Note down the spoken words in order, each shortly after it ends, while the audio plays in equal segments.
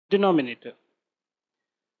denominator.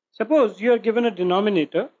 Suppose you are given a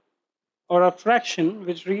denominator or a fraction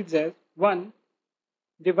which reads as 1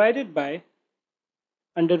 divided by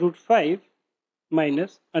under root 5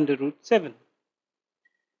 minus under root 7,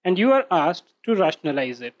 and you are asked to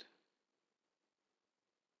rationalize it.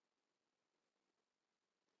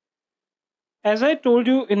 As I told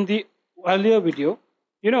you in the earlier video,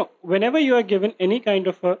 whenever you are given any kind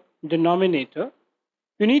of a denominator,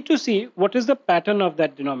 you need to see what is the pattern of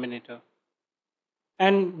that denominator.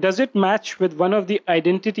 And does it match with one of the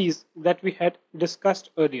identities that we had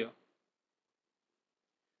discussed earlier?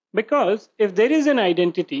 Because if there is an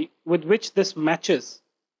identity with which this matches,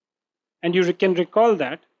 and you can recall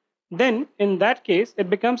that, then in that case it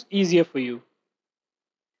becomes easier for you.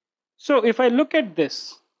 So if I look at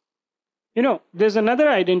this, there's another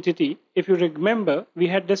identity. If you remember, we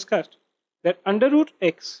had discussed that under root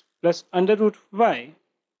x plus under root y,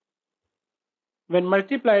 when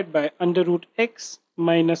multiplied by under root x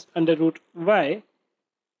minus under root y,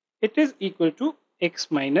 it is equal to x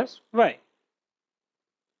minus y.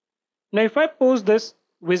 Now if I pose this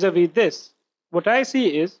vis-a-vis this, what I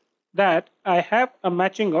see is that I have a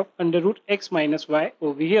matching of under root x minus y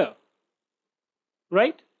over here,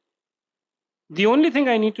 right? The only thing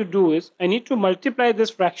I need to do is I need to multiply this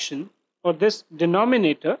fraction or this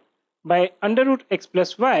denominator by under root x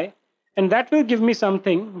plus y, and that will give me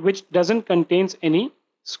something which doesn't contain any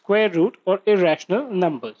square root or irrational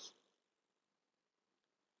numbers.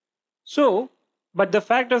 So, but the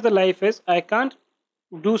fact of the life is I can't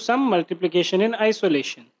do some multiplication in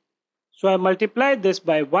isolation. So I multiply this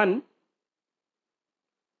by 1,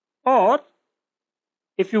 or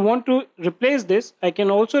if you want to replace this, I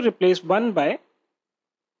can also replace 1 by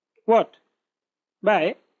what?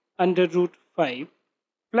 By under root 5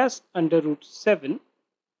 plus under root 7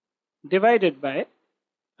 divided by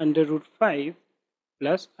under root 5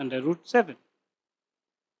 plus under root 7.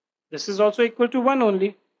 This is also equal to 1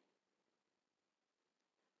 only.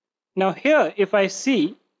 Now here if I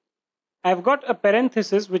see, I've got a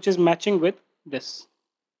parenthesis which is matching with this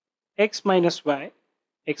x minus y,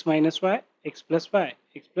 x minus y, x plus y,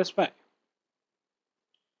 x plus y.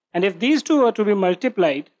 And if these two are to be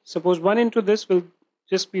multiplied, suppose 1 into this will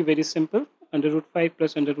just be very simple, under root 5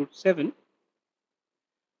 plus under root 7.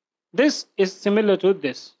 This is similar to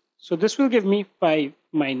this. So this will give me 5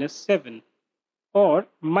 minus 7, or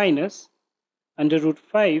minus under root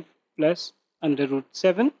 5 plus under root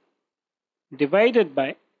 7 divided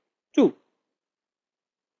by 2.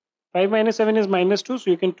 5 minus 7 is minus 2,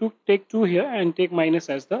 so you can take 2 here and take minus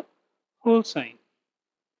as the whole sign.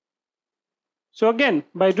 So again,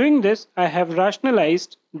 by doing this, I have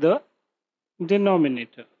rationalized the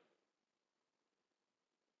denominator.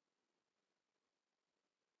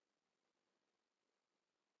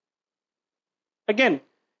 Again,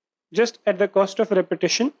 just at the cost of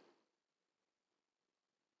repetition,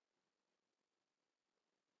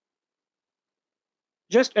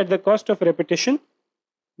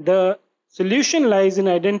 the solution lies in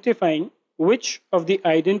identifying which of the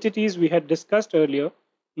identities we had discussed earlier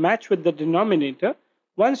match with the denominator.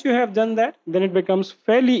 Once you have done that, then it becomes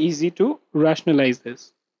fairly easy to rationalize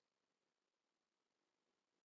this.